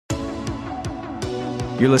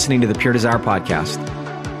You're listening to the Pure Desire Podcast,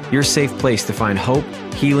 your safe place to find hope,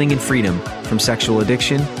 healing, and freedom from sexual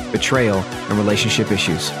addiction, betrayal, and relationship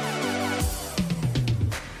issues.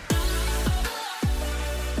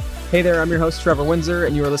 Hey there, I'm your host, Trevor Windsor,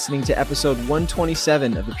 and you are listening to episode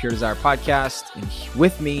 127 of the Pure Desire Podcast. And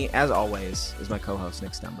with me, as always, is my co-host,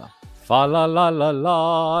 Nick Stemba. Fa la la la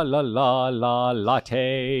la la la la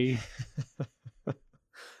latte.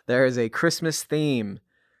 There is a Christmas theme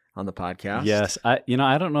on the podcast. Yes. I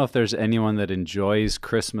don't know if there's anyone that enjoys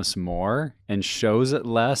Christmas more and shows it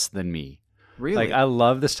less than me. Really? Like, I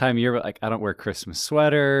love this time of year, but I don't wear Christmas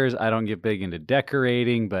sweaters. I don't get big into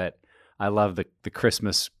decorating, but I love the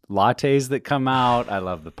Christmas lattes that come out. I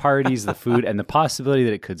love the parties, the food, and the possibility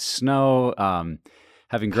that it could snow.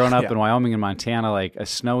 Having grown up in Wyoming and Montana, like a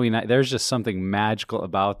snowy night, there's just something magical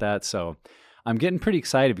about that. So I'm getting pretty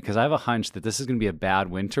excited because I have a hunch that this is going to be a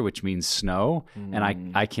bad winter, which means snow,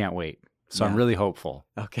 and I can't wait. So I'm really hopeful.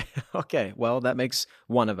 Okay. Well, that makes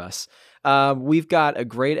one of us. We've got a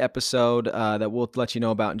great episode that we'll let you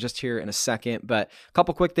know about just here in a second. But a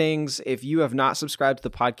couple quick things. If you have not subscribed to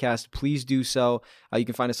the podcast, please do so. You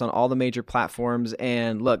can find us on all the major platforms.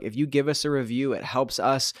 And look, if you give us a review, it helps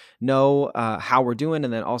us know how we're doing,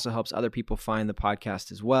 and then also helps other people find the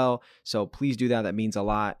podcast as well. So please do that. That means a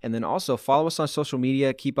lot. And then also follow us on social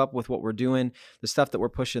media. Keep up with what we're doing, the stuff that we're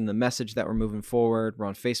pushing, the message that we're moving forward. We're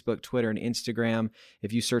on Facebook, Twitter, and Instagram.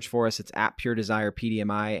 If you search for us, it's at Pure Desire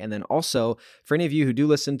PDMI. And then also, for any of you who do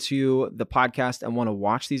listen to the podcast and want to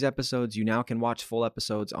watch these episodes, you now can watch full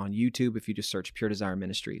episodes on YouTube if you just search Pure Desire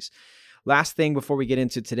Ministries. Last thing before we get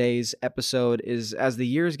into today's episode is, as the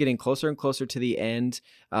year is getting closer and closer to the end,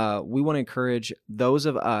 we want to encourage those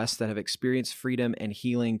of us that have experienced freedom and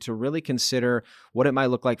healing to really consider what it might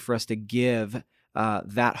look like for us to give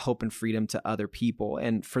that hope and freedom to other people.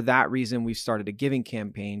 And for that reason, we've started a giving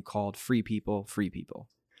campaign called Free People, Free People.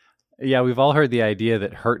 Yeah, we've all heard the idea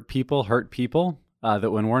that hurt people,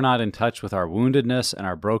 that when we're not in touch with our woundedness and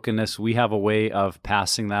our brokenness, we have a way of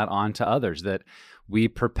passing that on to others, that we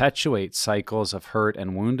perpetuate cycles of hurt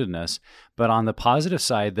and woundedness. But on the positive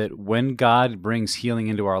side, that when God brings healing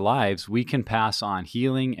into our lives, we can pass on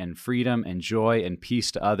healing and freedom and joy and peace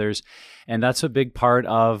to others. And that's a big part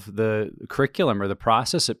of the curriculum or the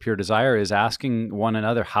process at Pure Desire, is asking one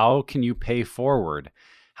another, how can you pay forward?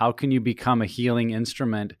 How can you become a healing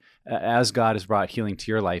instrument as God has brought healing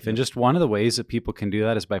to your life? And just one of the ways that people can do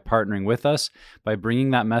that is by partnering with us, by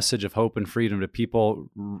bringing that message of hope and freedom to people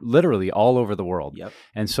literally all over the world. Yep.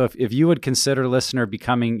 And so if you would consider, listener,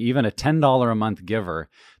 becoming even a $10 a month giver,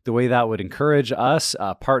 the way that would encourage us,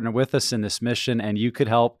 partner with us in this mission, and you could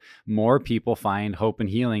help more people find hope and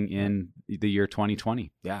healing in the year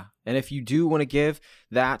 2020. Yeah. And if you do want to give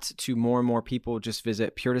that to more and more people, just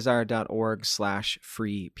visit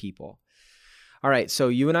puredesire.org/free people. All right, so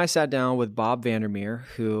you and I sat down with Bob Vandermeer,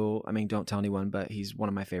 who, don't tell anyone, but he's one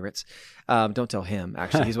of my favorites. Don't tell him,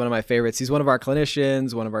 actually. He's one of my favorites. He's one of our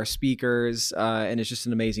clinicians, one of our speakers, and is just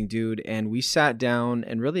an amazing dude. And we sat down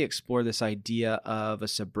and really explored this idea of a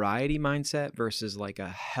sobriety mindset versus like a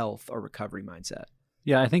health or recovery mindset.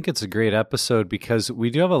 Yeah, I think it's a great episode because we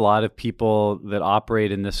do have a lot of people that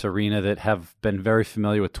operate in this arena that have been very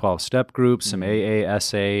familiar with 12-step groups, some AA,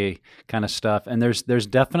 SA kind of stuff. And there's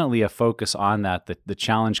definitely a focus on that, the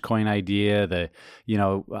challenge coin idea, the,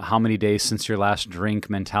 how many days since your last drink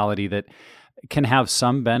mentality that can have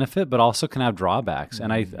some benefit, but also can have drawbacks.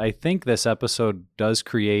 And I think this episode does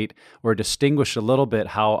create or distinguish a little bit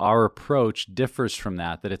how our approach differs from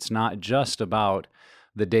that it's not just about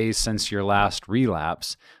the days since your last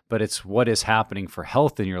relapse, but it's what is happening for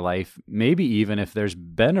health in your life, maybe even if there's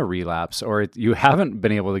been a relapse or you haven't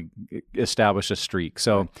been able to establish a streak.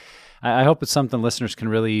 So I hope it's something listeners can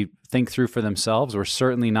really think through for themselves. We're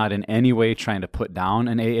certainly not in any way trying to put down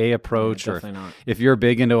an AA approach, or if you're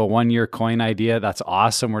big into a one-year coin idea, that's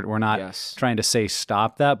awesome. We're not trying to say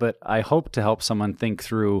stop that, but I hope to help someone think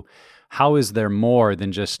through, how is there more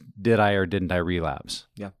than just did I or didn't I relapse?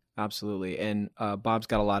 Yeah. Absolutely. And Bob's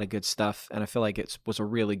got a lot of good stuff, and I feel like it was a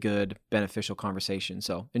really good, beneficial conversation.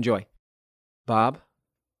 So enjoy. Bob,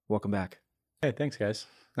 welcome back. Hey, thanks, guys.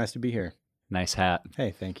 Nice to be here. Nice hat.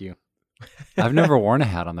 Hey, thank you. I've never worn a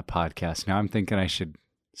hat on the podcast. Now I'm thinking I should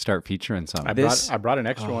start featuring some. I brought an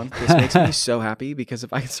extra one. This makes me so happy because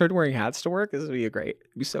if I started wearing hats to work, this would be it'd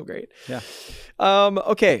be so great. Yeah.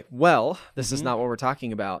 Okay. Well, this is not what we're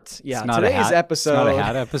talking about. Yeah. Today's episode. It's not a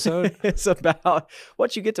hat episode. It's about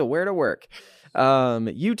what you get to wear to work.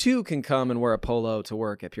 You too can come and wear a polo to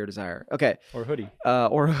work at Pure Desire. Okay. Or a hoodie.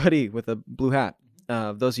 Or a hoodie with a blue hat.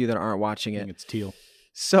 Those of you that aren't watching it. I think it's teal.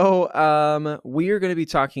 So we are going to be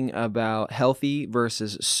talking about healthy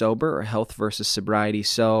versus sober, or health versus sobriety.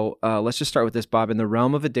 So let's just start with this, Bob. In the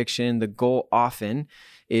realm of addiction, the goal often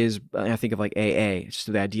is, I think of like AA,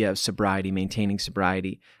 just the idea of sobriety, maintaining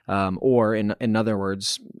sobriety, or in other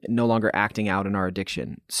words, no longer acting out in our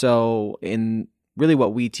addiction. So in really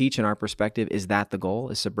what we teach in our perspective, is that the goal?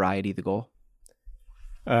 Is sobriety the goal?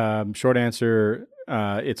 Short answer,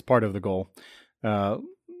 it's part of the goal.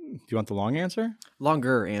 Do you want the long answer?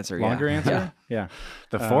 Longer answer. Longer answer? Yeah.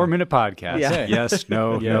 The 4-minute podcast. Yeah. Yes,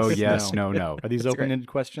 no, no, yes, no. no. Are these That's open-ended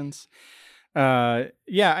questions? I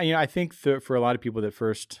think for a lot of people that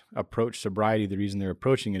first approach sobriety, the reason they're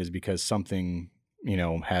approaching it is because something,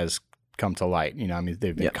 has come to light.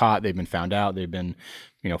 They've been caught, they've been found out, they've been,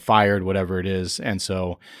 fired, whatever it is. And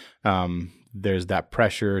so there's that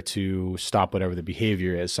pressure to stop whatever the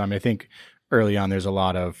behavior is. So I think early on, there's a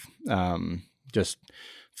lot of just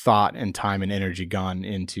thought and time and energy gone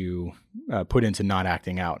into put into not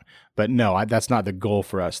acting out. But no, that's not the goal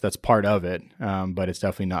for us. That's part of it, but it's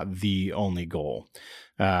definitely not the only goal.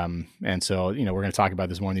 And so, we're going to talk about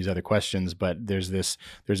this more in these other questions, but there's this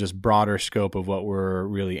broader scope of what we're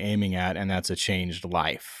really aiming at, and that's a changed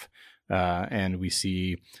life. And we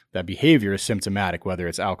see that behavior is symptomatic, whether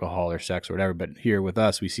it's alcohol or sex or whatever. But here with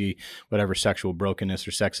us, we see whatever sexual brokenness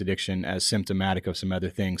or sex addiction as symptomatic of some other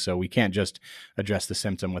things. So we can't just address the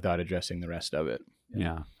symptom without addressing the rest of it.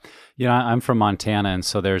 Yeah. I'm from Montana, and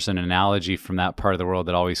so there's an analogy from that part of the world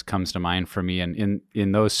that always comes to mind for me. And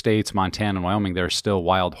in those states, Montana and Wyoming, there are still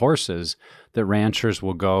wild horses that ranchers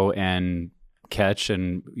will go and catch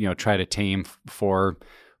and, try to tame for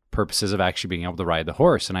purposes of actually being able to ride the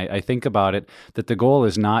horse. And I think about it that the goal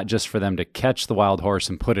is not just for them to catch the wild horse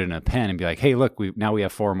and put it in a pen and be like, hey, look, now we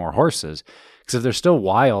have 4 more horses. Because if they're still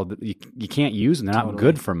wild, you can't use them. They're not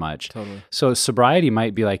good for much. Totally. So sobriety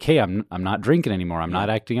might be like, hey, I'm not drinking anymore. I'm not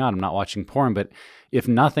acting out. I'm not watching porn. But if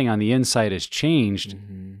nothing on the inside has changed,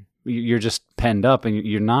 you're just penned up and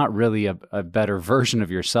you're not really a better version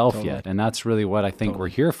of yourself yet. And that's really what I think we're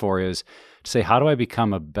here for, is to say, how do I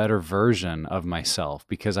become a better version of myself?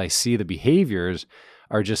 Because I see the behaviors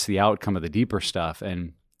are just the outcome of the deeper stuff.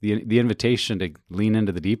 And the invitation to lean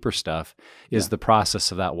into the deeper stuff is the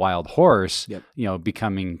process of that wild horse,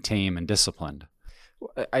 becoming tame and disciplined.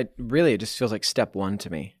 It just feels like step one to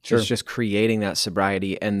me. Sure. It's just creating that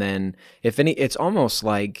sobriety. And then it's almost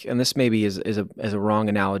like, and this maybe is a wrong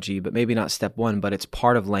analogy, but maybe not step one, but it's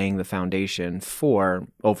part of laying the foundation for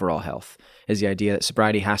overall health, is the idea that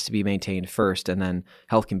sobriety has to be maintained first, and then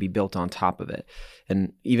health can be built on top of it.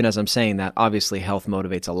 And even as I'm saying that, obviously health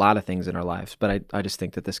motivates a lot of things in our lives, but I just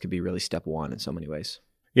think that this could be really step one in so many ways.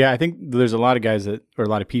 Yeah, I think there's a lot of guys or a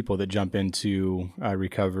lot of people that jump into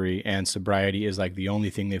recovery, and sobriety is like the only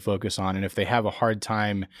thing they focus on. And if they have a hard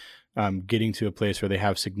time getting to a place where they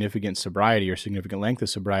have significant sobriety or significant length of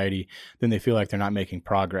sobriety, then they feel like they're not making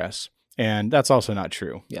progress. And that's also not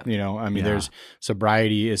true. Yeah. There's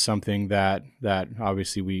sobriety is something that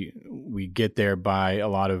obviously we get there by a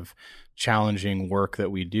lot of challenging work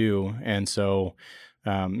that we do. And so,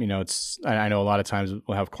 I know a lot of times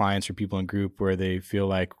we'll have clients or people in group where they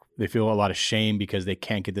feel a lot of shame because they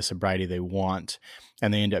can't get the sobriety they want,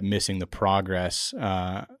 and they end up missing the progress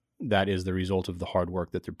that is the result of the hard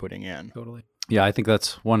work that they're putting in. Totally. Yeah, I think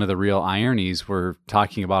that's one of the real ironies we're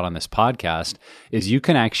talking about on this podcast, is you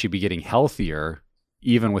can actually be getting healthier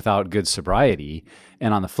even without good sobriety.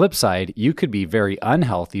 And on the flip side, you could be very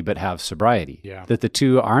unhealthy but have sobriety. Yeah. That the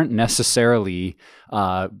two aren't necessarily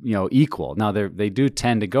equal. Now they do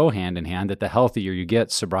tend to go hand in hand, that the healthier you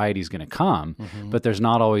get, sobriety is going to come, but there's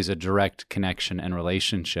not always a direct connection and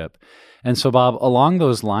relationship. And so, Bob, along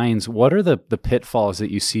those lines, what are the pitfalls that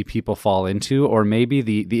you see people fall into, or maybe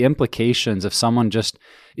the implications if someone just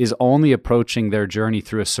is only approaching their journey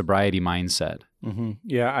through a sobriety mindset? Mm-hmm.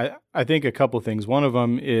 Yeah, I think a couple of things. One of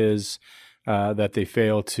them is that they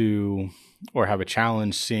fail to, or have a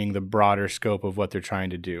challenge seeing the broader scope of what they're trying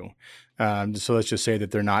to do. So let's just say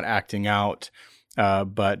that they're not acting out,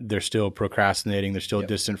 but they're still procrastinating. They're still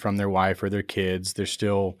distant from their wife or their kids. They're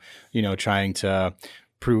still, trying to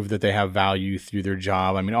prove that they have value through their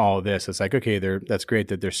job. All of this, it's like, okay, that's great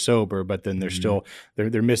that they're sober, but then they're still,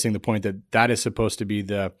 they're missing the point that is supposed to be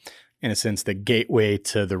in a sense, the gateway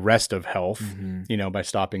to the rest of health, by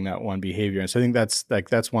stopping that one behavior. And so I think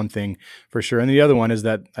that's one thing for sure. And the other one is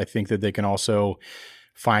that I think that they can also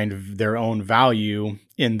find their own value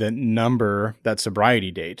in the number, that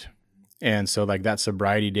sobriety date. And so like that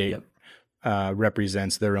sobriety date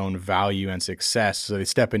represents their own value and success. So they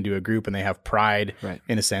step into a group and they have pride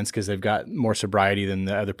in a sense, because they've got more sobriety than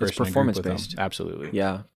the other person. It's performance based. Absolutely.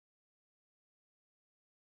 Yeah.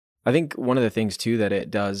 I think one of the things too that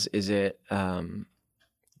it does is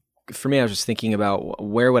for me, I was just thinking about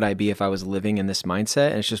where would I be if I was living in this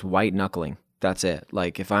mindset, and it's just white knuckling. That's it.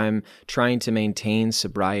 Like if I'm trying to maintain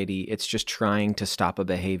sobriety, it's just trying to stop a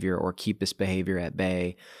behavior or keep this behavior at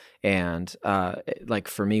bay. And like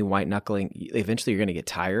for me, white knuckling, eventually you're going to get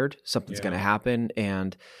tired. Something's going to happen.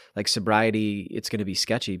 And like sobriety, it's going to be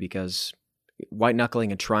sketchy because white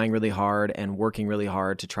knuckling and trying really hard and working really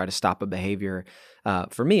hard to try to stop a behavior.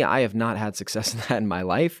 For me, I have not had success in that in my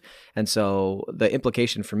life. And so the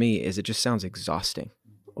implication for me is it just sounds exhausting.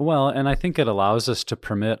 Well, and I think it allows us to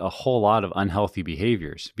permit a whole lot of unhealthy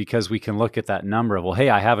behaviors because we can look at that number of, well, hey,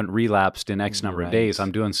 I haven't relapsed in X number of days.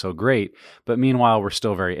 I'm doing so great. But meanwhile, we're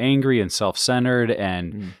still very angry and self-centered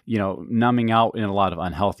and, numbing out in a lot of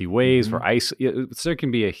unhealthy ways. There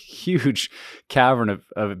can be a huge cavern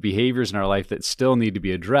of behaviors in our life that still need to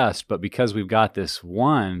be addressed. But because we've got this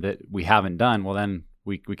one that we haven't done, well, then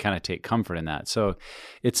we kind of take comfort in that. So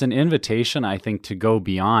it's an invitation, I think, to go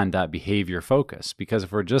beyond that behavior focus, because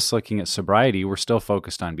if we're just looking at sobriety, we're still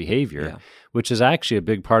focused on behavior, which is actually a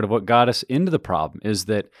big part of what got us into the problem, is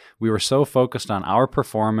that we were so focused on our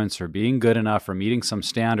performance or being good enough or meeting some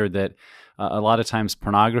standard that a lot of times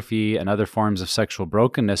pornography and other forms of sexual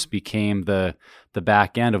brokenness became the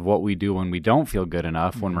back end of what we do when we don't feel good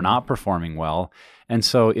enough, when we're not performing well. And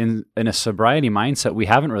so in a sobriety mindset, we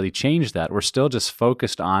haven't really changed that. We're still just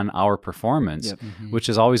focused on our performance, which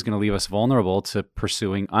is always going to leave us vulnerable to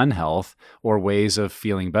pursuing unhealth or ways of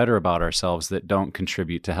feeling better about ourselves that don't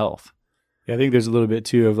contribute to health. Yeah, I think there's a little bit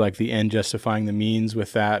too of like the end justifying the means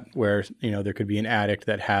with that, where, there could be an addict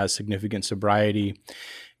that has significant sobriety.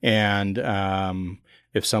 And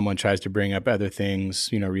if someone tries to bring up other things,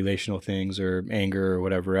 relational things or anger or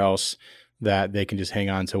whatever else, that they can just hang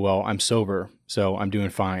on to, well, I'm sober, so I'm doing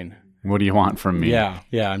fine. What do you want from me? Yeah,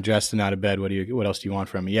 I'm dressed and out of bed. What else do you want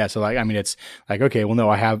from me? Yeah, so it's like, okay, well, no,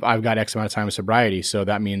 I've got X amount of time of sobriety, so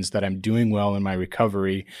that means that I'm doing well in my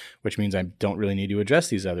recovery, which means I don't really need to address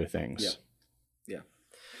these other things. Yeah.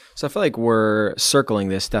 So I feel like we're circling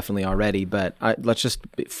this definitely already, but let's just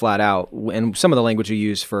flat out, and some of the language you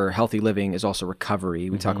use for healthy living is also recovery.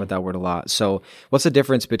 We talk about that word a lot. So what's the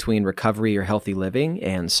difference between recovery or healthy living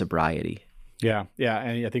and sobriety? Yeah,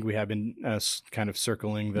 and I think we have been kind of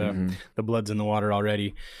circling the bloods in the water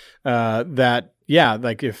already. Like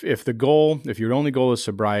if your only goal is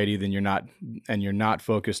sobriety, then you're not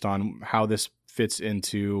focused on how this fits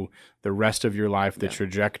into the rest of your life, the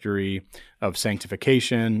trajectory of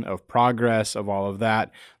sanctification, of progress, of all of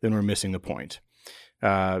that, then we're missing the point.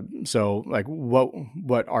 So like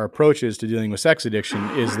what our approach is to dealing with sex addiction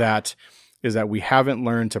is that we haven't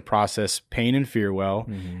learned to process pain and fear well,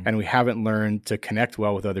 and we haven't learned to connect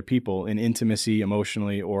well with other people in intimacy,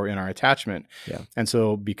 emotionally, or in our attachment. Yeah. And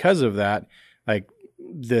so because of that, like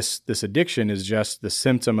this addiction is just the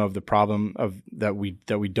symptom of the problem of that we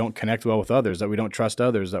don't connect well with others, that we don't trust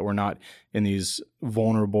others, that we're not in these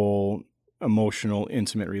vulnerable, emotional,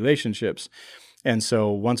 intimate relationships. And so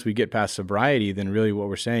once we get past sobriety, then really what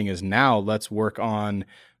we're saying is now let's work on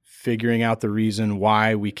figuring out the reason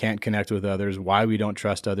why we can't connect with others, why we don't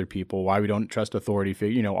trust other people, why we don't trust authority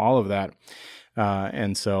figure, all of that.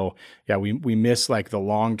 And so, we miss like the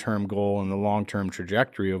long-term goal and the long-term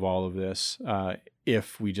trajectory of all of this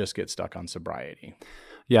if we just get stuck on sobriety.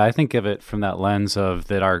 Yeah, I think of it from that lens of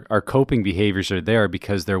that our coping behaviors are there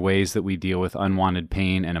because they're ways that we deal with unwanted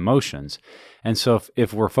pain and emotions. And so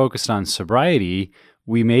if we're focused on sobriety,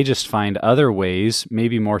 we may just find other ways,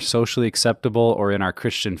 maybe more socially acceptable, or in our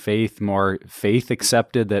Christian faith, more faith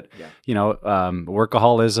accepted, that,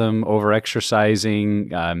 workaholism,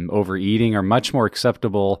 overexercising, overeating are much more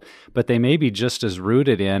acceptable, but they may be just as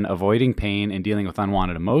rooted in avoiding pain and dealing with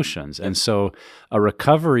unwanted emotions. And so a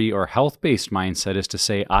recovery or health-based mindset is to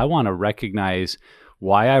say, I want to recognize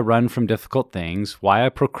why I run from difficult things, why I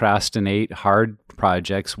procrastinate hard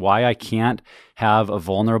projects, why I can't have a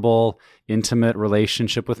vulnerable, intimate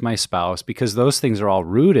relationship with my spouse, because those things are all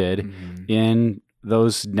rooted in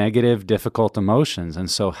those negative, difficult emotions. And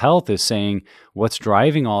so health is saying, what's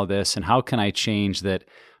driving all this and how can I change that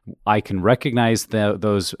I can recognize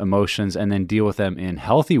those emotions and then deal with them in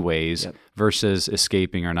healthy ways versus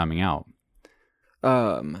escaping or numbing out.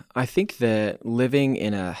 I think that living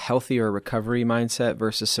in a healthier recovery mindset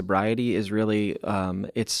versus sobriety is really,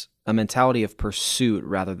 a mentality of pursuit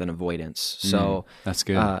rather than avoidance. So that's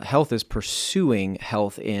good. Health is pursuing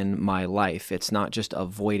health in my life. It's not just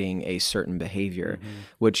avoiding a certain behavior,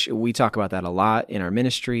 which we talk about that a lot in our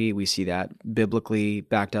ministry. We see that biblically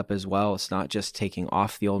backed up as well. It's not just taking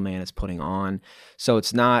off the old man, it's putting on. So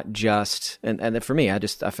it's not just, and for me, I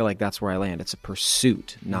feel like that's where I land. It's a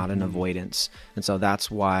pursuit, not an avoidance. And so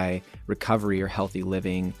that's why recovery or healthy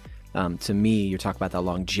living, to me, you're talking about that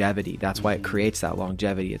longevity. That's why it creates that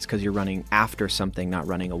longevity. It's because you're running after something, not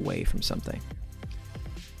running away from something.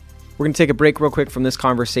 We're going to take a break real quick from this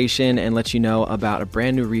conversation and let you know about a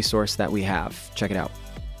brand new resource that we have. Check it out.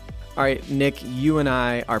 All right, Nick, you and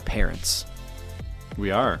I are parents. We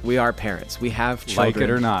are parents. We have children. Like it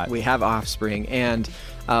or not. We have offspring. And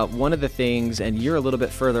one of the things, and you're a little bit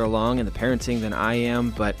further along in the parenting than I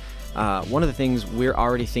am, but one of the things we're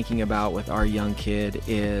already thinking about with our young kid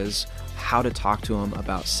is how to talk to him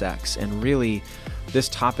about sex. And really, this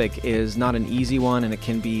topic is not an easy one, and it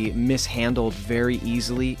can be mishandled very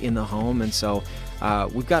easily in the home. And so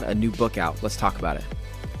we've got a new book out. Let's talk about it.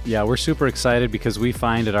 Yeah, we're super excited because we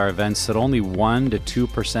find at our events that only 1% to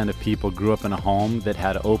 2% of people grew up in a home that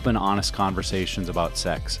had open, honest conversations about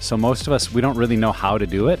sex. So most of us, we don't really know how to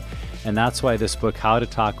do it. And that's why this book, How to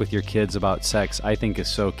Talk with Your Kids About Sex, I think is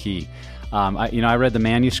so key. I read the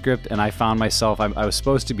manuscript and I found myself, I was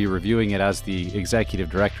supposed to be reviewing it as the executive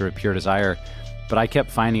director of Pure Desire, but I kept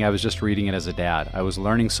finding I was just reading it as a dad. I was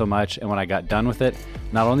learning so much, and when I got done with it,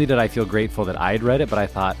 not only did I feel grateful that I'd read it, but I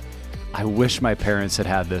thought, I wish my parents had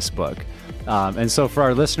had this book. And so for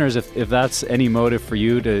our listeners, if that's any motive for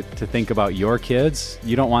you to think about your kids,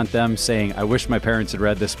 you don't want them saying, I wish my parents had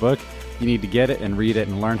read this book. You need to get it and read it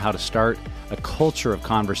and learn how to start a culture of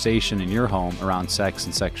conversation in your home around sex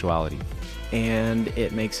and sexuality. And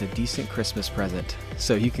it makes a decent Christmas present.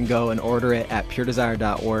 So you can go and order it at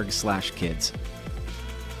puredesire.org/kids.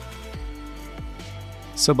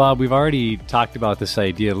 So Bob, we've already talked about this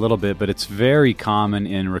idea a little bit, but it's very common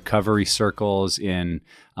in recovery circles, in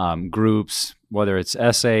groups, whether it's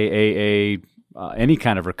SA, AA, any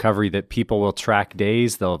kind of recovery, that people will track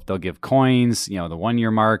days. They'll give coins, the 1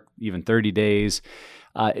 year mark, even 30 days.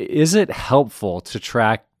 Is it helpful to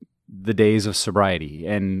track the days of sobriety?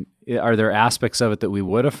 And are there aspects of it that we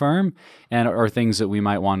would affirm, and are things that we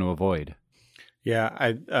might want to avoid?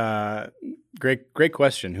 Yeah, great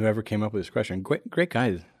question. Whoever came up with this question, great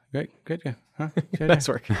guys, great guy, huh? Nice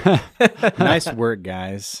work. Nice work,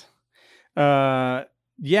 guys. Yeah,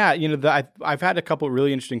 I've had a couple of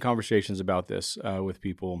really interesting conversations about this with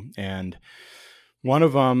people, and one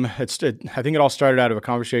of them, I think it all started out of a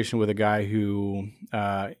conversation with a guy who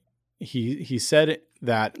he said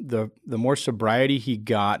that the more sobriety he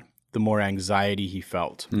got, the more anxiety he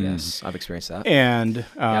felt. Yes, I've experienced that. And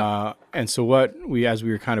so as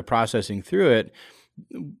we were kind of processing through it,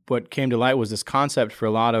 what came to light was this concept for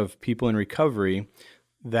a lot of people in recovery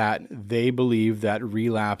that they believe that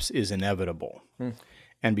relapse is inevitable.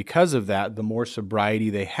 And because of that, the more sobriety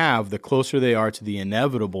they have, the closer they are to the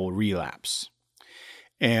inevitable relapse.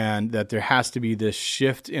 And that there has to be this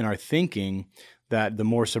shift in our thinking that the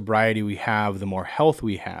more sobriety we have, the more health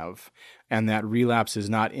we have, and that relapse is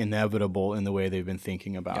not inevitable in the way they've been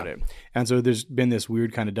thinking about it. And so there's been this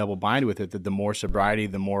weird kind of double bind with it, that the more sobriety,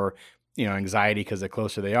 the more anxiety, because the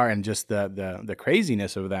closer they are, and just the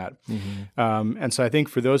craziness of that. And so I think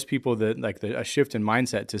for those people that like a shift in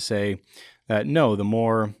mindset to say that no, the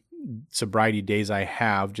more sobriety days I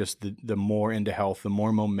have, just the more into health, the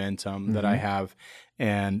more momentum that I have,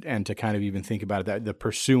 and to kind of even think about it, that the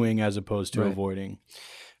pursuing as opposed to avoiding.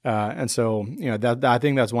 And so, that I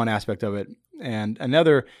think that's one aspect of it. And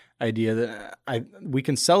another idea that we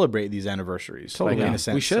can celebrate these anniversaries, totally. In a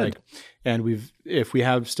sense. We should. And if we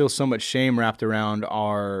have still so much shame wrapped around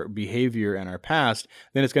our behavior and our past,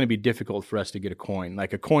 then it's going to be difficult for us to get a coin.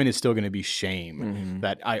 Like a coin is still going to be shame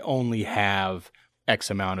that I only have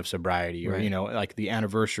X amount of sobriety, or, like the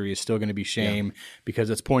anniversary is still going to be shame because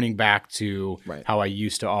it's pointing back to how I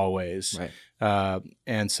used to always.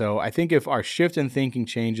 And so I think if our shift in thinking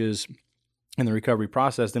changes in the recovery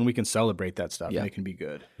process, then we can celebrate that stuff and it can be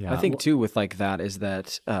good. I think too with like that is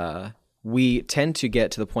that we tend to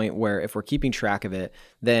get to the point where if we're keeping track of it,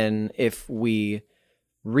 then if we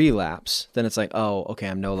relapse, then it's like, oh, okay,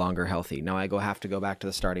 I'm no longer healthy. Now I have to go back to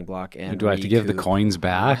the starting block. And do I have to give the coins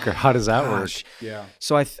back, or how does that work? Yeah.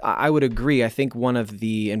 So I would agree. I think one of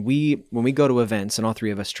when we go to events, and all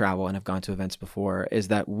three of us travel and have gone to events before, is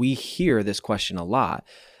that we hear this question a lot.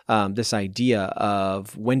 this idea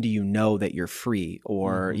of when do you know that you're free,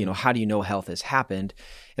 or how do you know health has happened?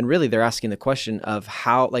 And really, they're asking the question of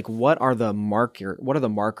how, like, what are the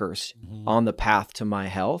markers on the path to my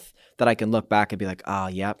health that I can look back and be like,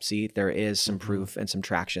 yep, see, there is some proof and some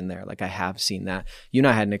traction there. Like, I have seen that. You and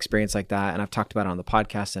I had an experience like that, and I've talked about it on the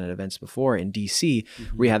podcast and at events before in DC.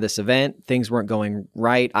 We had this event, things weren't going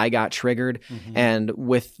right. I got triggered. And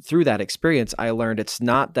through that experience, I learned it's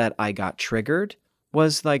not that I got triggered.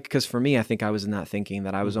 Was like, because for me, I think I was in that thinking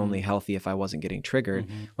that I was only healthy if I wasn't getting triggered.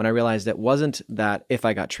 When I realized it wasn't that if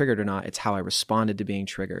I got triggered or not, it's how I responded to being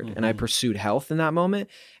triggered. And I pursued health in that moment.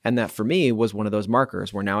 And that for me was one of those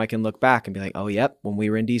markers where now I can look back and be like, oh, yep, when we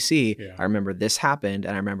were in DC, I remember this happened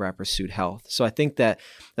and I remember I pursued health. So I think that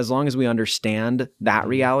as long as we understand that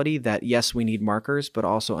reality, that yes, we need markers, but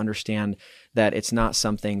also understand that it's not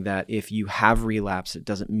something that if you have relapse, it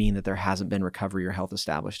doesn't mean that there hasn't been recovery or health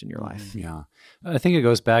established in your life. Yeah. I think it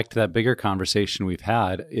goes back to that bigger conversation we've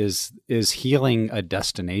had is healing a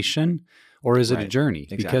destination or is it a journey?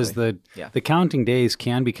 Exactly. Because the counting days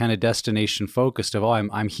can be kind of destination focused of,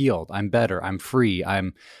 I'm healed, I'm better, I'm free,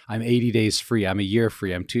 I'm 80 days free, I'm a year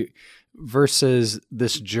free, versus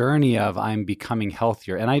this journey of I'm becoming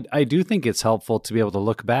healthier. And I do think it's helpful to be able to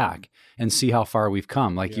look back and see how far we've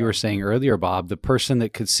come. Like you were saying earlier, Bob, the person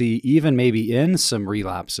that could see even maybe in some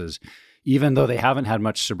relapses, even though they haven't had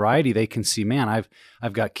much sobriety, they can see, man,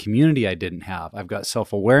 I've got community I didn't have. I've got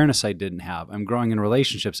self-awareness I didn't have. I'm growing in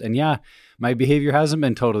relationships. And yeah, my behavior hasn't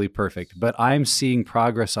been totally perfect, but I'm seeing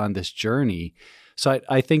progress on this journey. So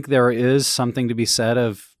I think there is something to be said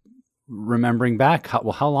of remembering back,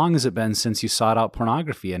 how long has it been since you sought out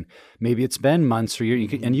pornography? And maybe it's been months or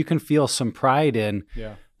years, and you can feel some pride in,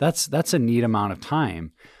 that's a neat amount of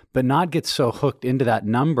time, but not get so hooked into that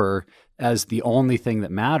number as the only thing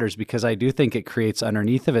that matters, because I do think it creates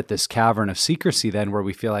underneath of it this cavern of secrecy then where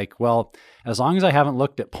we feel like, well, as long as I haven't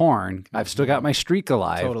looked at porn, I've still got my streak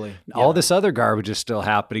alive. Totally. All this other garbage is still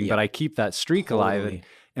happening, but I keep that streak alive.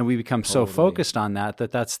 And we become so focused on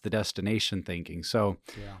that's the destination thinking. So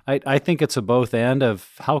I think it's a both end of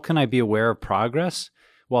how can I be aware of progress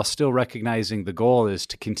while still recognizing the goal is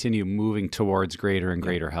to continue moving towards greater and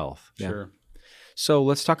greater health. Sure. So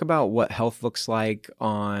let's talk about what health looks like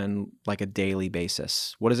on like a daily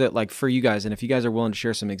basis. What is it like for you guys? And if you guys are willing to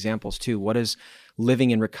share some examples too, what does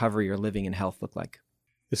living in recovery or living in health look like?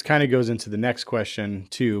 This kind of goes into the next question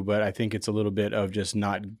too, but I think it's a little bit of just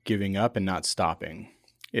not giving up and not stopping.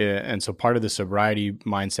 And so part of the sobriety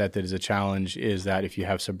mindset that is a challenge is that if you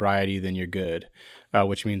have sobriety, then you're good,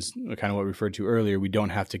 which means kind of what we referred to earlier, we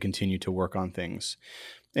don't have to continue to work on things.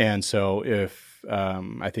 And so if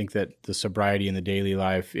I think that the sobriety in the daily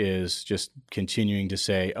life is just continuing to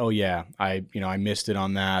say, oh yeah, I missed it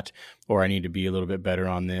on that, or I need to be a little bit better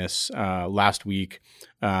on this. Last week,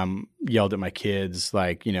 yelled at my kids,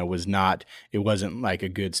 it wasn't like a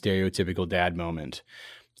good stereotypical dad moment.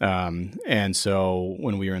 And so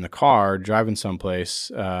when we were in the car driving someplace,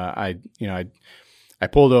 I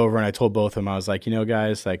pulled over and I told both of them, I was like,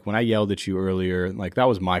 guys, like when I yelled at you earlier, like that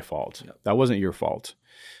was my fault. Yep. That wasn't your fault.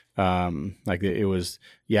 It was,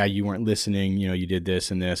 you weren't listening, you did this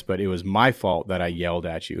and this, but it was my fault that I yelled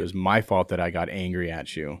at you. It was my fault that I got angry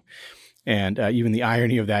at you. And even the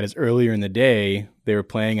irony of that is earlier in the day, they were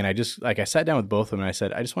playing and I sat down with both of them and I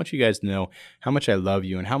said, I just want you guys to know how much I love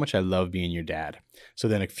you and how much I love being your dad. So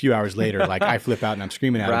then a few hours later, I flip out and I'm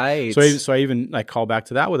screaming at them. So I even call back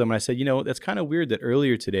to that with them. And I said, that's kind of weird that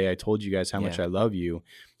earlier today I told you guys how much I love you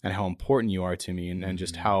and how important you are to me and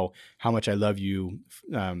just how much I love you,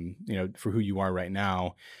 for who you are right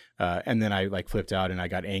now. And then I flipped out and I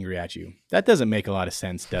got angry at you. That doesn't make a lot of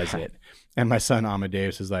sense, does it? And my son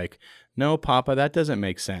Amadeus is like, no, Papa, that doesn't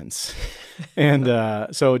make sense. And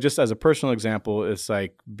so just as a personal example, it's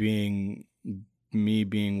like being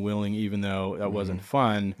willing, even though that wasn't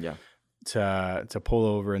fun, to pull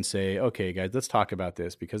over and say, okay, guys, let's talk about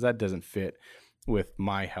this because that doesn't fit with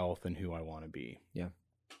my health and who I want to be. Yeah.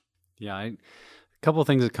 Yeah. A couple of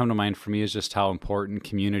things that come to mind for me is just how important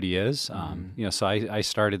community is. So I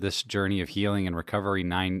started this journey of healing and recovery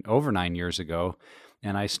over 9 years ago,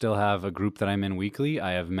 and I still have a group that I'm in weekly.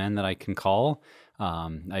 I have men that I can call.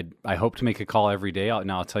 I hope to make a call every day.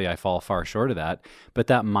 I'll tell you, I fall far short of that. But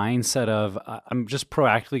that mindset of I'm just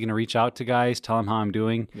proactively going to reach out to guys, tell them how I'm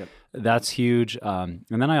doing. Yep. That's huge. And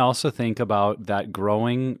then I also think about that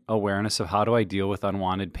growing awareness of how do I deal with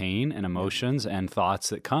unwanted pain and emotions and thoughts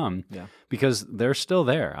that come, because they're still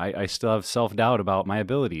there. I still have self-doubt about my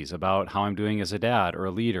abilities, about how I'm doing as a dad or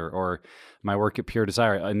a leader or my work at Pure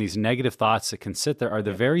Desire. And these negative thoughts that can sit there are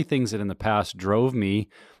the very things that in the past drove me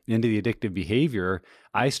into the addictive behavior.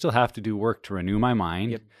 I still have to do work to renew my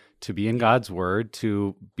mind, to be in God's word,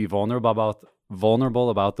 to be vulnerable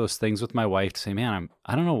about those things with my wife, to say, man,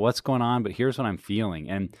 I don't know what's going on, but here's what I'm feeling.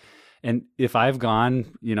 And if I've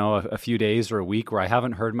gone, a few days or a week where I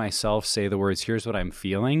haven't heard myself say the words, here's what I'm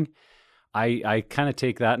feeling, I kind of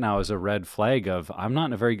take that now as a red flag of I'm not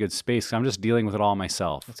in a very good space. I'm just dealing with it all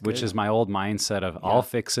myself, which is my old mindset of I'll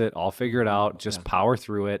fix it, I'll figure it out, just power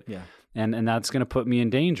through it. Yeah. And that's going to put me in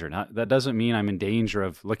danger. Now, that doesn't mean I'm in danger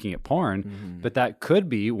of looking at porn, but that could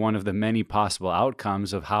be one of the many possible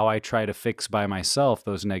outcomes of how I try to fix by myself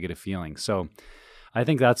those negative feelings. So I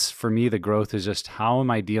think that's, for me, the growth is just how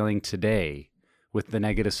am I dealing today with the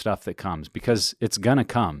negative stuff that comes? Because it's going to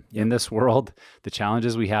come. In this world, the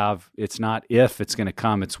challenges we have, it's not if it's going to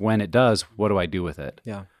come, it's when it does, what do I do with it?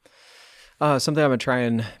 Yeah. Something I've been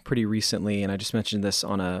trying pretty recently, and I just mentioned this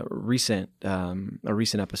on a recent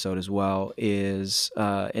episode as well, is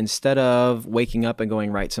instead of waking up and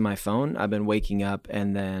going right to my phone, I've been waking up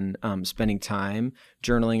and then spending time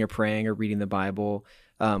journaling or praying or reading the Bible.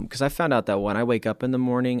 Because I found out that when I wake up in the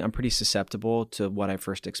morning, I'm pretty susceptible to what I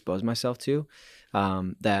first exposed myself to.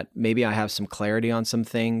 That maybe I have some clarity on some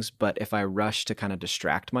things, but if I rush to kind of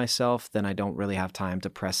distract myself, then I don't really have time to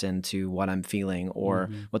press into what I'm feeling or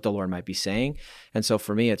what the Lord might be saying. And so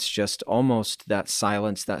for me, it's just almost that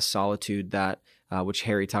silence, that solitude, that which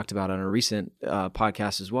Harry talked about on a recent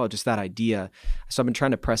podcast as well, just that idea. So I've been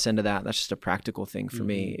trying to press into that. That's just a practical thing for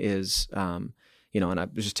me is, and I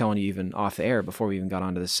was just telling you even off air before we even got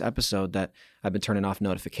onto this episode that I've been turning off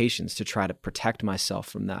notifications to try to protect myself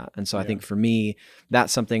from that. And so I think for me,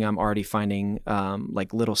 that's something I'm already finding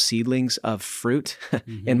like little seedlings of fruit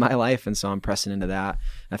in my life. And so I'm pressing into that.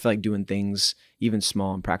 I feel like doing things even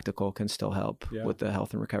small and practical can still help with the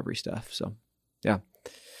health and recovery stuff. So, yeah.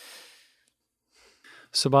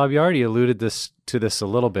 So, Bob, you already alluded to this a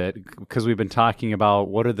little bit because we've been talking about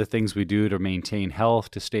what are the things we do to maintain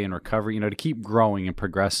health, to stay in recovery, to keep growing and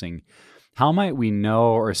progressing. How might we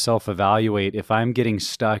know or self-evaluate if I'm getting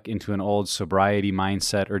stuck into an old sobriety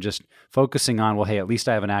mindset or just focusing on, well, hey, at least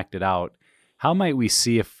I haven't acted out? How might we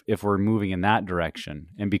see if we're moving in that direction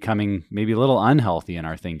and becoming maybe a little unhealthy in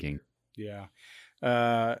our thinking? Yeah.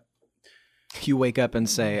 You wake up and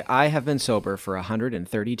say, I have been sober for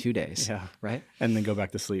 132 days. Yeah. Right? And then go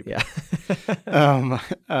back to sleep. Yeah.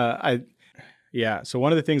 So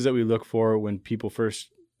one of the things that we look for when people first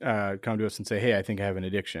come to us and say, hey, I think I have an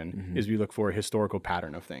addiction, is we look for a historical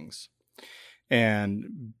pattern of things.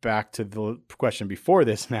 And back to the question before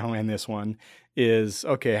this now and this one is,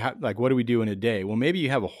 okay, what do we do in a day? Well, maybe you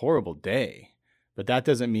have a horrible day, but that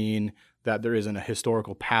doesn't mean that there isn't a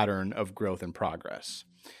historical pattern of growth and progress.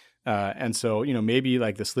 And so, maybe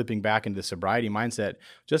like the slipping back into the sobriety mindset,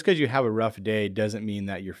 just because you have a rough day doesn't mean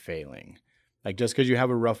that you're failing. Like just because you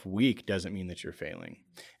have a rough week doesn't mean that you're failing.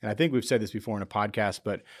 And I think we've said this before in a podcast,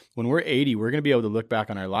 but when we're 80, we're going to be able to look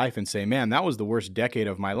back on our life and say, man, that was the worst decade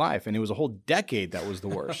of my life. And it was a whole decade that was the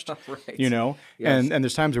worst, right. Yes. And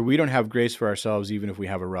there's times where we don't have grace for ourselves, even if we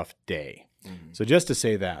have a rough day. So just to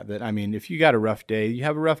say that, if you got a rough day, you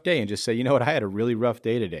have a rough day and just say, you know what, I had a really rough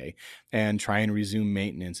day today, and try and resume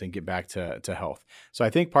maintenance and get back to health. So I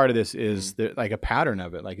think part of this is like a pattern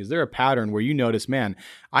of it. Like, is there a pattern where you notice, man,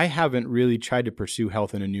 I haven't really tried to pursue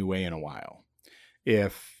health in a new way in a while?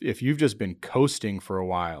 If you've just been coasting for a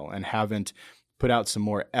while and haven't put out some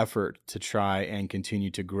more effort to try and continue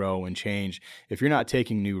to grow and change, if you're not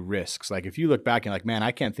taking new risks, like if you look back and like, man,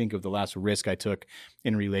 I can't think of the last risk I took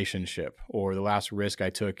in relationship or the last risk I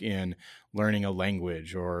took in learning a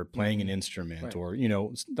language or playing an instrument, right. Or,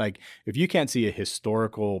 like if you can't see a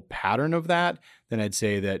historical pattern of that, then I'd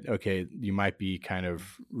say that, okay, you might be kind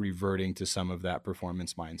of reverting to some of that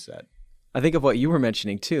performance mindset. I think of what you were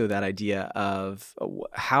mentioning too, that idea of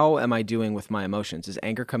how am I doing with my emotions? Is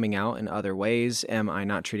anger coming out in other ways? Am I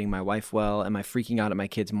not treating my wife well? Am I freaking out at my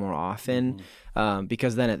kids more often?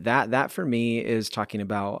 Because then that for me is talking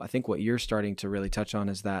about, I think what you're starting to really touch on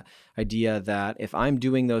is that idea that if I'm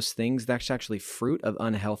doing those things, that's actually fruit of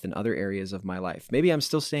unhealth in other areas of my life. Maybe I'm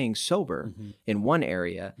still staying sober in one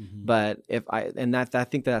area, but I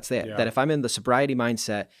think that's it. Yeah. That if I'm in the sobriety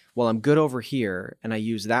mindset, well, I'm good over here, and I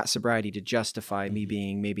use that sobriety to justify me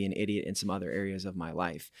being maybe an idiot in some other areas of my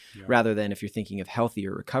life, rather than if you're thinking of healthy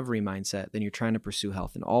or recovery mindset, then you're trying to pursue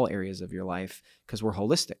health in all areas of your life because we're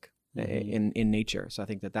holistic. in nature. So I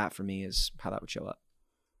think that for me is how that would show up.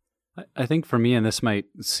 I think for me, and this might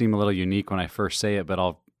seem a little unique when I first say it, but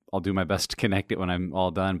I'll do my best to connect it when I'm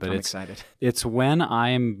all done. But I'm excited. It's when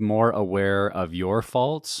I'm more aware of your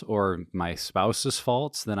faults or my spouse's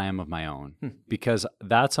faults than I am of my own. Because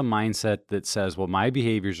that's a mindset that says, well, my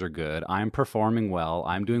behaviors are good. I'm performing well.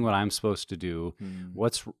 I'm doing what I'm supposed to do.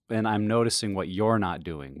 And I'm noticing what you're not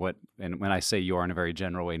doing. And when I say you're in a very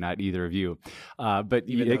general way, not either of you, but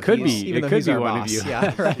it could be one of you.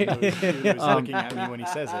 Yeah, right. He was looking at me when he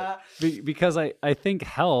says it. Because I think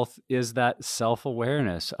health is that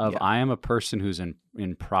self-awareness of I am a person who's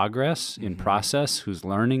in progress, in process, who's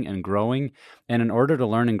learning and growing. And in order to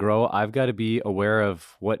learn and grow, I've got to be aware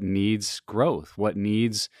of what needs growth, what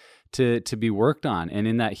needs to be worked on. And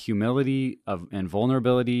in that humility and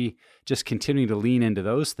vulnerability, just continuing to lean into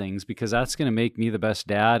those things, because that's going to make me the best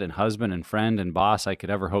dad and husband and friend and boss I could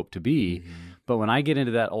ever hope to be. But when I get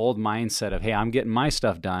into that old mindset of, hey, I'm getting my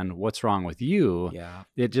stuff done, what's wrong with you?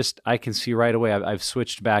 I can see right away I've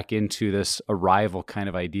switched back into this arrival kind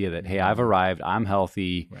of idea that, hey, I've arrived, I'm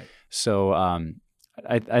healthy. Right. So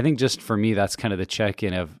I think just for me, that's kind of the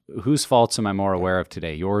check-in of whose faults am I more aware of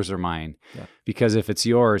today, yours or mine? Because if it's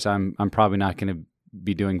yours, I'm probably not going to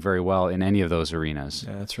be doing very well in any of those arenas.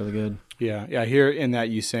 Yeah, that's really good. Yeah. I hear in that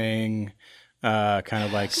you saying kind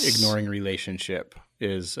of like ignoring relationship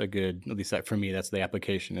is a good, at least that for me, that's the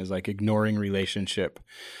application, is like ignoring relationship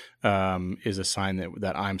is a sign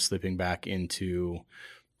that I'm slipping back into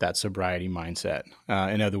that sobriety mindset.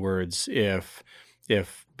 In other words, if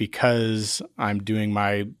because I'm doing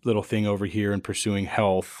my little thing over here and pursuing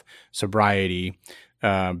health, sobriety,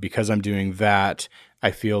 because I'm doing that, I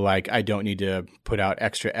feel like I don't need to put out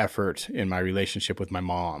extra effort in my relationship with my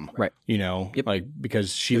mom. Right. Like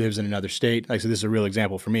because she lives in another state. Like, so this is a real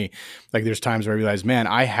example for me. Like there's times where I realize, man,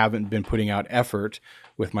 I haven't been putting out effort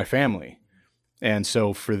with my family. And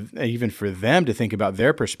so even for them to think about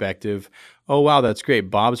their perspective, oh, wow, that's great.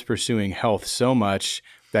 Bob's pursuing health so much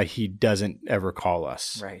that he doesn't ever call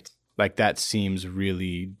us. Right. Like that seems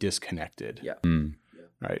really disconnected. Yeah.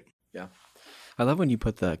 Right. Yeah. I love when you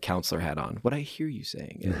put the counselor hat on. What I hear you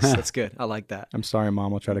saying is that's good. I like that. I'm sorry,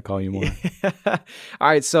 Mom. I'll try to call you more. All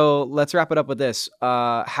right. So let's wrap it up with this.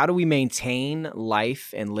 How do we maintain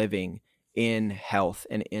life and living in health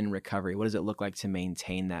and in recovery? What does it look like to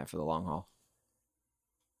maintain that for the long haul?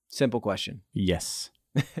 Simple question. Yes.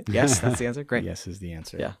 Yes, that's the answer. Great. Yes is the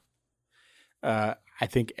answer. Yeah. I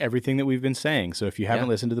think everything that we've been saying. So if you haven't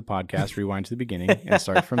listened to the podcast, rewind to the beginning and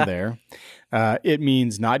start from there. It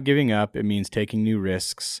means not giving up. It means taking new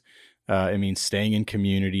risks. It means staying in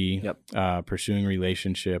community, pursuing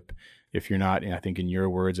relationship. If you're not, and I think in your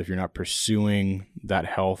words, if you're not pursuing that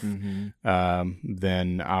health,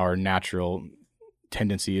 then our natural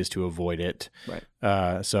tendency is to avoid it. Right.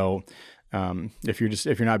 If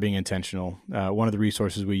you're not being intentional, one of the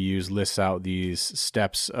resources we use lists out these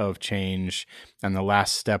steps of change, and the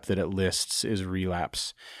last step that it lists is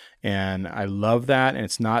relapse. And I love that. And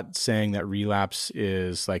it's not saying that relapse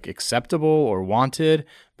is like acceptable or wanted,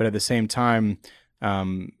 but at the same time,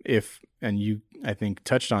 and you, I think,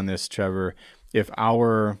 touched on this, Trevor, if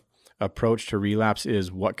our approach to relapse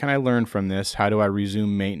is what can I learn from this? How do I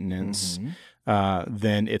resume maintenance?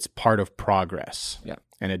 Then it's part of progress. Yeah.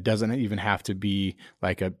 And it doesn't even have to be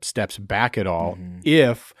like a steps back at all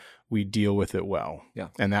if we deal with it well. Yeah.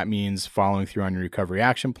 And that means following through on your recovery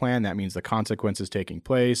action plan. That means the consequences taking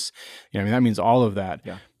place. That means all of that.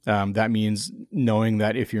 Yeah. That means knowing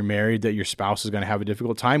that if you're married, that your spouse is going to have a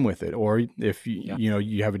difficult time with it. Or if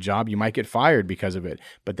you have a job, you might get fired because of it.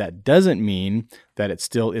 But that doesn't mean that it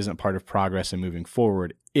still isn't part of progress and moving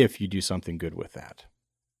forward if you do something good with that.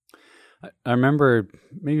 I remember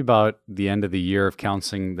maybe about the end of the year of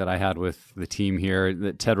counseling that I had with the team here,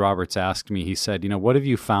 that Ted Roberts asked me, he said, what have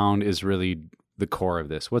you found is really the core of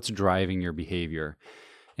this? What's driving your behavior?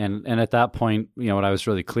 And at that point, what I was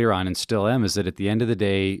really clear on and still am is that at the end of the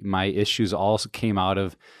day, my issues also came out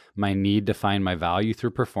of my need to find my value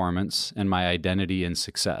through performance and my identity in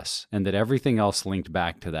success, and that everything else linked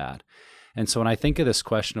back to that. And so when I think of this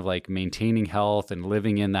question of like maintaining health and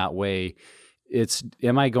living in that way,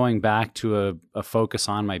 am I going back to a focus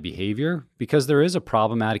on my behavior? Because there is a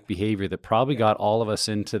problematic behavior that probably got all of us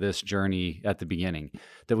into this journey at the beginning,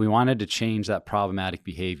 that we wanted to change that problematic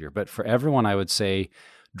behavior. But for everyone, I would say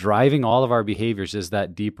driving all of our behaviors is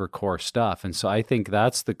that deeper core stuff. And so I think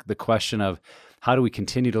that's the question of how do we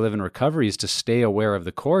continue to live in recovery, is to stay aware of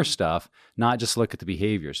the core stuff, not just look at the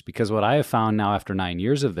behaviors. Because what I have found now after 9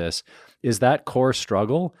 years of this is that core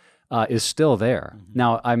struggle is still there.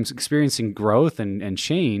 Now I'm experiencing growth and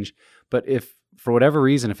change, but if for whatever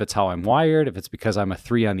reason, if it's how I'm wired, if it's because I'm a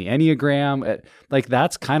 3 on the Enneagram, like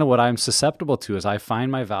that's kind of what I'm susceptible to, is I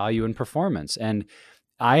find my value in performance. And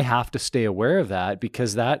I have to stay aware of that,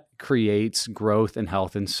 because that creates growth and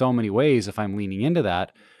health in so many ways if I'm leaning into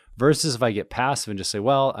that, versus if I get passive and just say,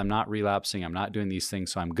 well, I'm not relapsing, I'm not doing these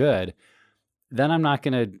things, so I'm good. Then I'm not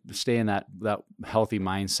going to stay in that healthy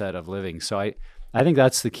mindset of living. So I think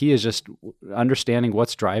that's the key, is just understanding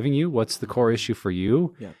what's driving you, what's the core issue for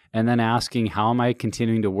you, and then asking, how am I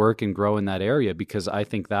continuing to work and grow in that area? Because I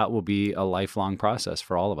think that will be a lifelong process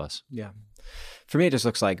for all of us. Yeah. For me, it just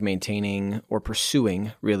looks like maintaining or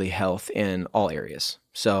pursuing really health in all areas.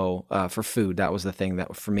 So for food, that was the thing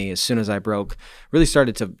that for me, as soon as I really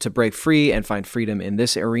started to break free and find freedom in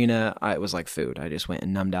this arena, it was like food. I just went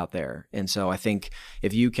and numbed out there. And so I think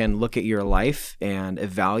if you can look at your life and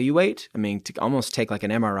evaluate, to almost take like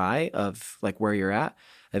an MRI of like where you're at,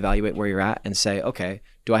 evaluate where you're at and say, okay,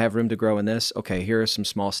 do I have room to grow in this? Okay, here are some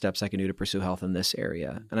small steps I can do to pursue health in this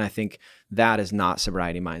area. And I think that is not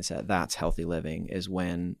sobriety mindset. That's healthy living, is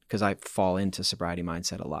because I fall into sobriety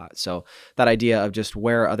mindset a lot. So that idea of just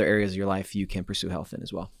where are other areas of your life you can pursue health in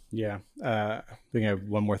as well. Yeah. I think I have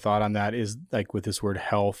one more thought on that, is like with this word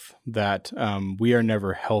health, that we are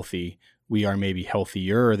never healthy. We are maybe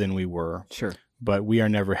healthier than we were. Sure. But we are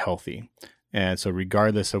never healthy. And so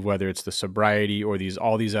regardless of whether it's the sobriety or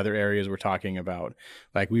all these other areas we're talking about,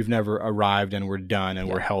 like we've never arrived and we're done and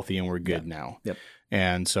we're healthy and we're good now. Yep.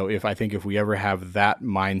 And so if we ever have that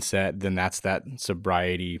mindset, then that's that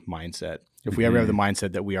sobriety mindset. If we ever have the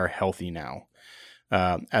mindset that we are healthy now,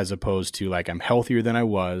 as opposed to like, I'm healthier than I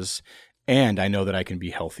was, and I know that I can be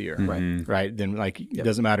healthier, right? Then like, it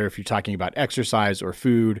doesn't matter if you're talking about exercise or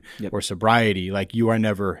food or sobriety, like you are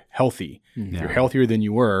never healthy. You're healthier than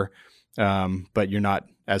you were. But you're not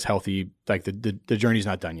as healthy, like the journey's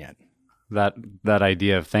not done yet. That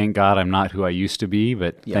idea of thank God I'm not who I used to be,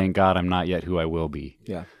 but thank God I'm not yet who I will be.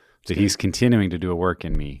 Yeah. So he's continuing to do a work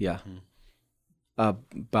in me. Yeah.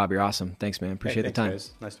 Bob, you're awesome. Thanks, man. Appreciate the time.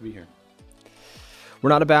 Guys. Nice to be here. We're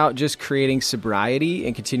not about just creating sobriety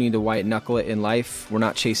and continuing to white knuckle it in life. We're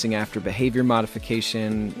not chasing after behavior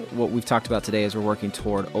modification. What we've talked about today is we're working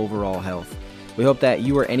toward overall health. We hope that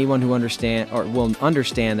you or anyone who will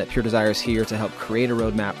understand that Pure Desire is here to help create a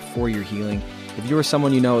roadmap for your healing. If you or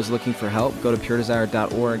someone you know is looking for help, go to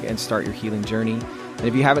puredesire.org and start your healing journey. And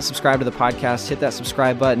if you haven't subscribed to the podcast, hit that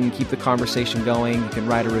subscribe button, keep the conversation going. You can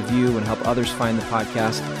write a review and help others find the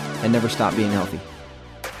podcast, and never stop being healthy.